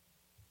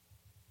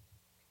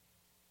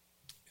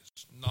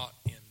 It's not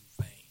in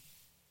vain.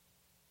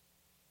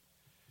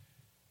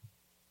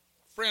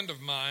 A friend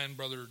of mine,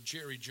 Brother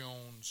Jerry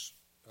Jones,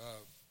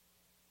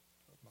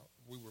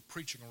 we were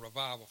preaching a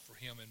revival for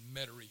him in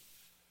Metairie,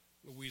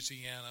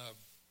 Louisiana,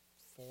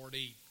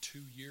 42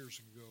 years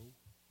ago.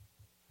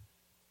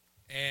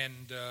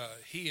 And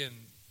he and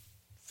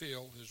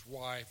Phil, his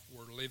wife,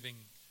 were living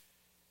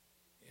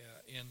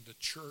in the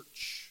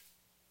church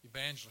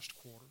evangelist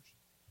quarters.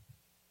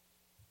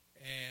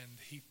 And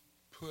he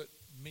put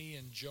me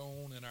and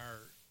Joan and our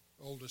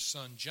oldest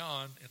son,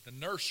 John, at the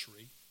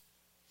nursery.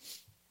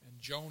 And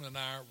Joan and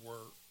I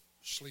were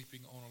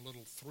sleeping on a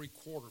little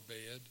 3-quarter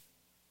bed,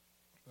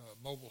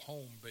 mobile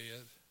home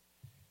bed.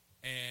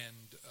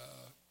 And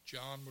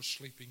John was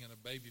sleeping in a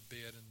baby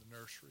bed in the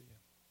nursery.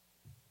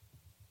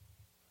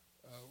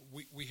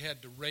 We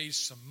had to raise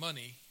some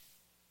money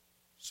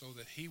so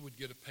that he would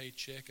get a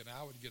paycheck and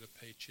I would get a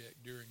paycheck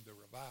during the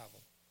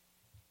revival.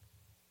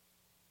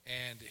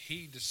 And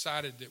he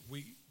decided that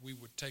we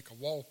would take a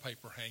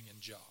wallpaper hanging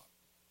job.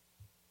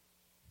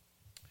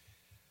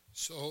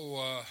 So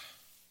a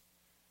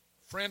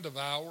friend of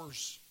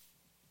ours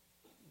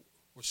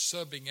was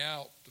subbing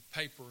out the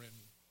paper and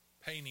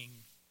painting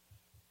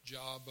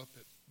job up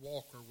at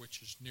Walker,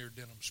 which is near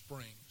Denham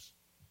Springs.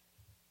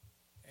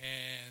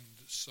 And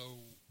so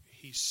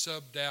he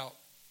subbed out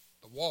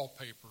the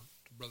wallpaper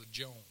to Brother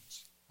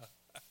Jones.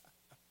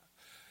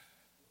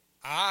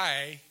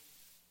 I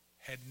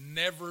had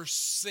never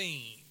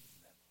seen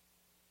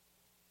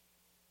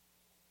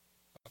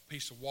a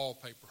piece of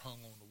wallpaper hung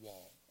on the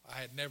wall. I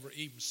had never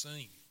even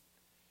seen it.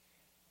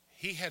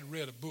 He had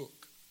read a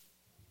book.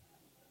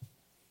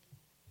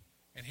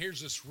 And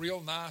here's this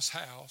real nice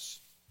house,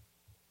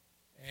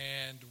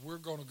 and we're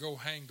going to go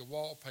hang the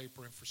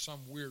wallpaper, and for some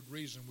weird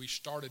reason we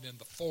started in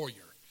the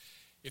foyer.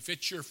 If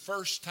it's your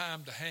first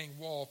time to hang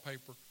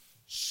wallpaper,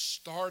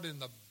 start in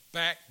the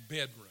back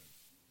bedroom,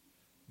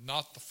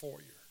 not the foyer.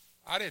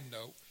 I didn't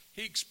know.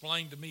 He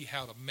explained to me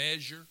how to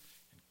measure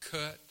and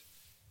cut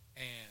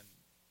and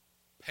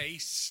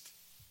paste.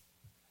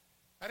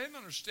 I didn't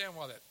understand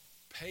why that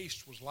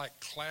paste was like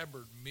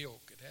clabbered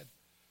milk.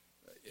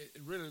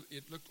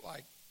 It looked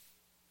like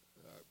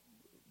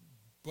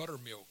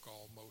buttermilk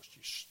almost.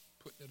 You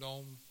putting it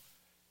on,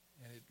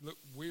 and it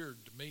looked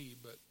weird to me,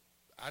 but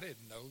I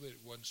didn't know that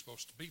it wasn't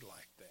supposed to be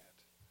like that.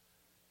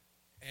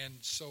 And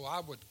so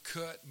I would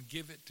cut and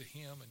give it to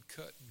him and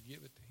cut and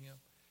give it to him.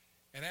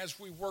 And as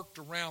we worked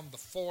around the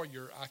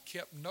foyer, I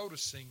kept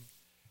noticing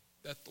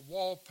that the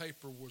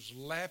wallpaper was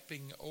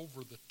lapping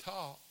over the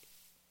top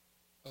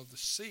of the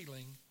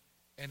ceiling,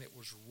 and it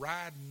was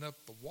riding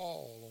up the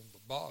wall on the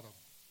bottom.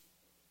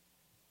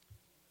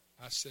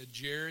 I said,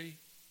 Jerry,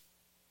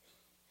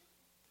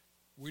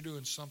 we're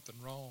doing something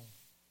wrong.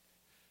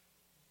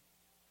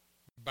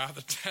 By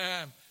the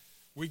time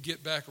we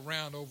get back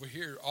around over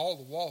here, all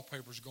the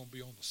wallpaper is going to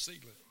be on the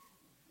ceiling.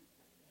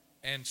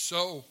 And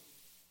so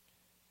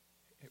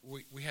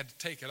we had to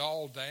take it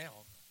all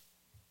down.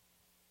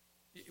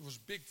 It was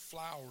big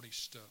flowery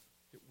stuff.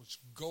 It was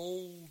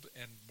gold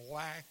and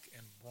black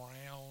and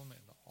brown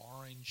and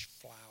orange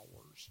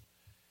flowers.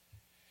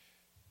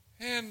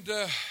 And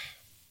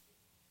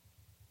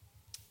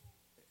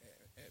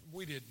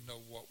we didn't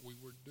know what we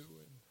were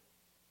doing.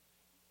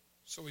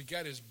 So he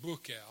got his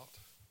book out,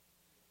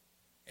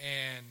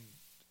 and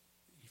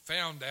he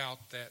found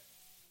out that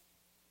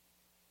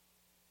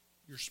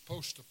you're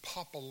supposed to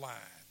pop a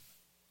line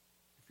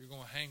if you're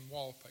going to hang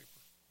wallpaper.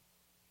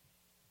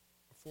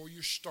 Before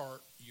you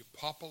start, you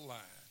pop a line,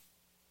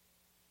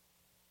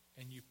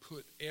 and you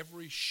put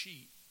every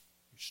sheet,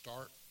 you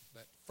start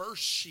that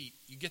first sheet.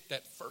 You get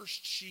that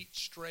first sheet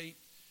straight,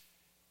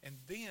 and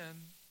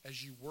then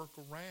as you work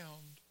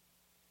around,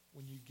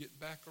 when you get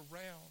back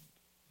around,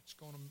 it's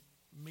going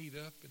to meet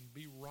up and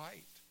be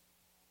right.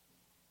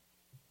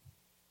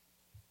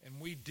 And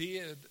we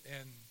did,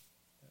 and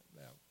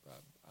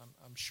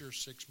I'm sure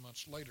 6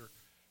 months later,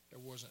 there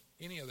wasn't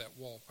any of that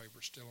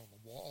wallpaper still on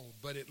the wall,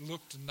 but it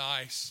looked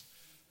nice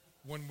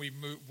when we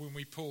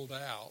pulled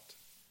out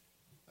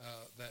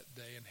that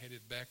day and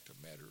headed back to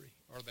Metairie,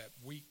 or that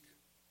week.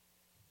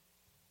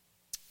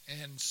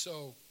 And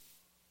so,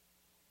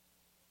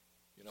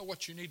 you know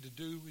what you need to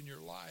do in your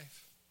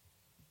life?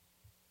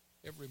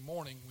 Every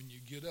morning when you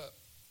get up,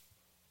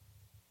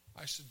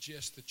 I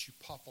suggest that you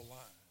pop a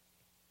line.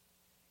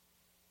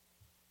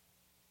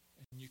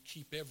 And you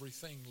keep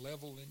everything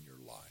level in your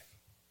life.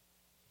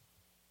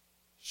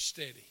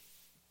 Steady.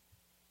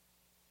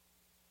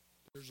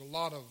 There's a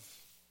lot of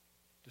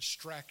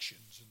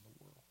distractions in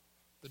the world.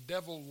 The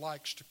devil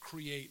likes to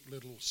create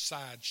little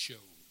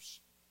sideshows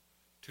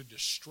to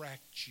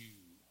distract you.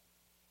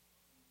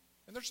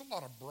 And there's a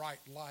lot of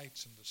bright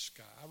lights in the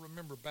sky. I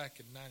remember back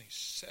in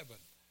 97,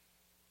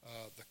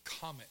 the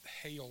comet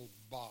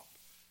Hale-Bopp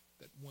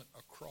that went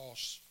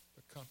across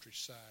the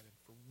countryside. And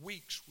for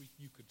weeks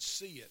you could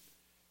see it.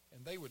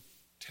 And they would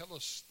tell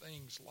us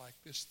things like,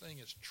 this thing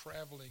is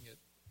traveling at,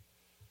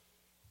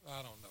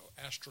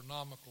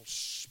 astronomical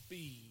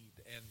speed.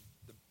 And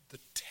the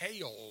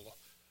tail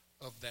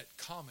of that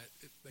comet,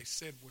 they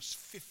said, was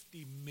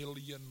 50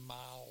 million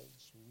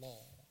miles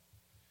long.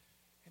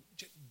 And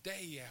just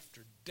day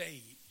after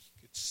day,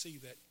 you could see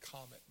that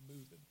comet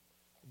moving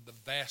in the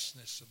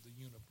vastness of the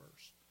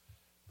universe.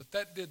 But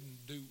that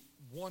didn't do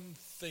one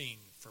thing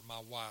for my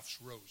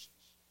wife's roses.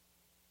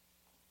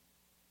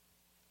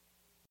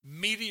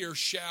 Meteor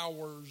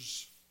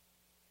showers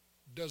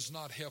does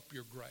not help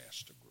your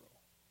grass to grow.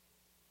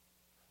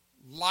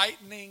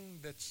 Lightning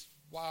that's,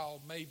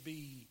 while may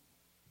be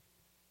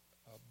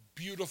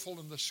beautiful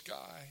in the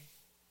sky,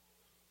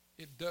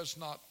 it does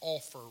not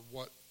offer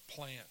what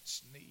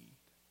plants need.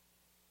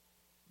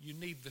 You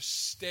need the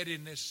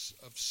steadiness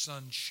of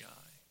sunshine.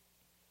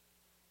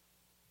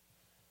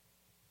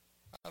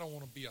 I don't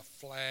want to be a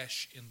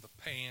flash in the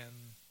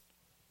pan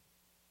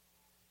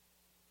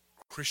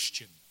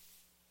Christian.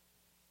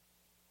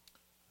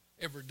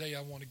 Every day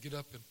I want to get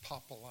up and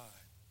pop a line.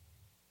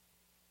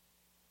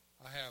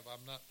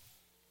 I'm not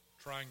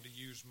trying to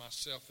use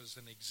myself as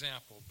an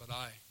example, but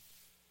I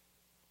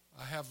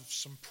have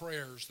some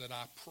prayers that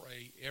I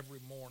pray every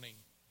morning.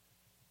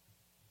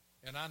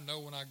 And I know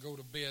when I go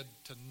to bed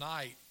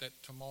tonight that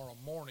tomorrow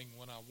morning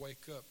when I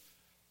wake up,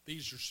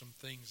 these are some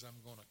things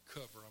I'm going to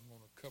cover. I'm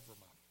going to cover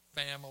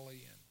my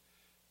family and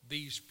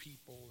these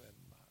people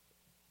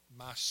and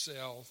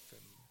myself.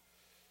 And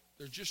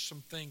there's just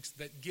some things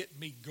that get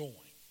me going.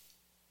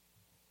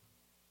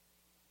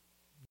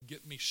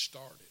 Get me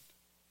started.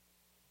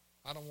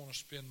 I don't want to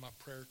spend my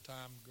prayer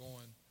time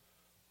going,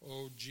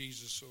 oh,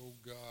 Jesus, oh,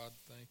 God,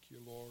 thank you,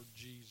 Lord,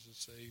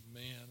 Jesus,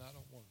 amen. I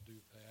don't want to do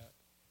that.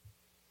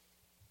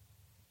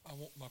 I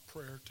want my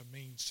prayer to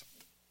mean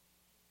something.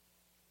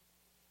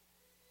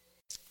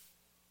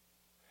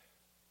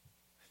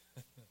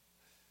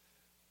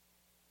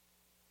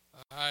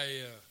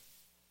 I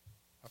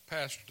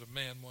pastored a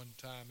man one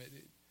time.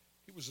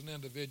 He was an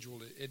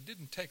individual. It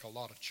didn't take a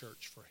lot of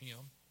church for him,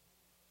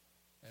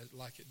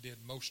 like it did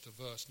most of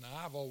us. Now,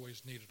 I've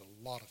always needed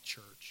a lot of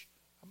church.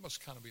 I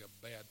must kind of be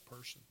a bad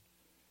person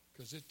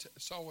because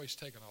it's always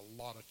taken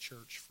a lot of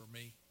church for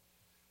me.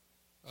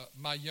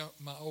 My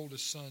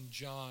oldest son,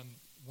 John,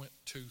 went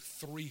to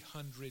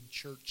 300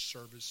 church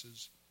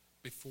services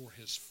before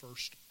his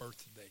first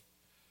birthday.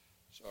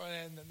 So,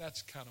 and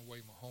that's the kind of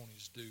way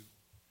Mahoney's do.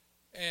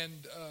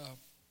 And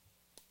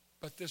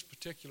but this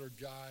particular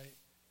guy,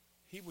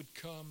 he would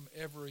come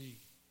every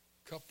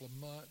couple of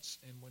months,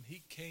 and when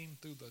he came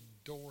through the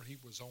door, he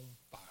was on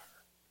fire.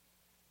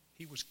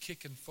 He was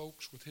kicking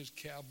folks with his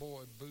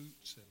cowboy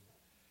boots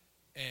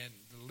and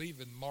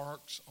leaving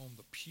marks on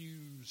the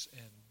pews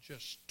and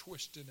just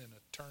twisting and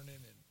turning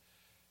and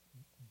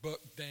buck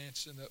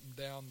dancing up and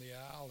down the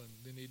aisle, and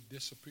then he'd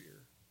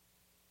disappear.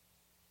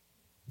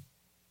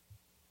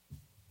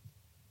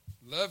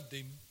 Loved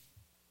him.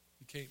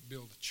 You can't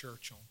build a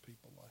church on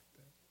people like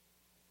that.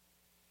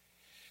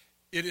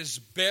 It is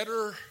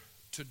better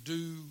to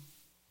do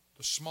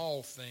the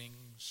small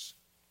things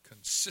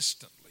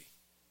consistently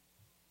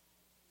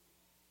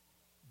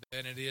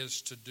than it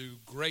is to do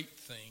great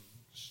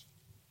things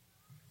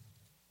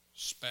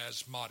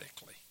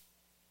spasmodically.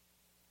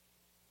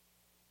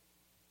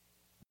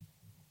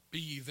 Be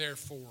ye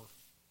therefore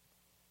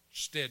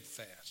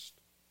steadfast,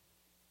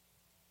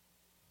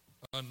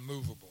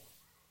 unmovable,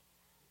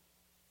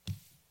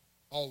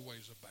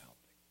 always abounding.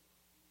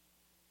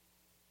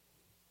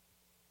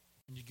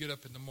 When you get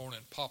up in the morning,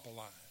 pop a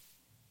line.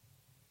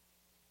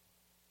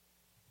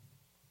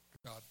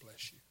 God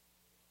bless you.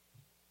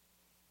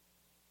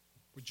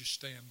 Would you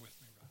stand with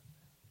me right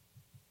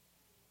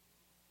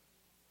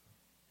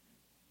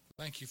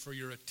now? Thank you for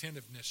your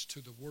attentiveness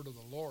to the word of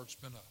the Lord. It's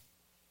been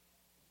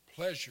a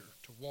pleasure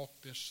to walk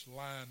this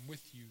line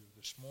with you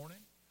this morning.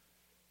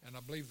 And I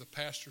believe the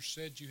pastor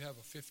said you have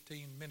a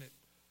 15-minute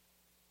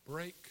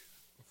break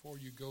before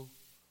we go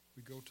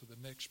to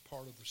the next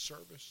part of the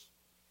service.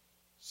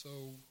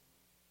 So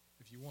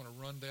if you want to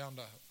run down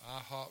to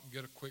IHOP and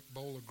get a quick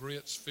bowl of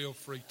grits, feel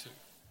free to.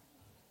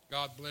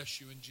 God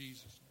bless you in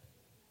Jesus' name.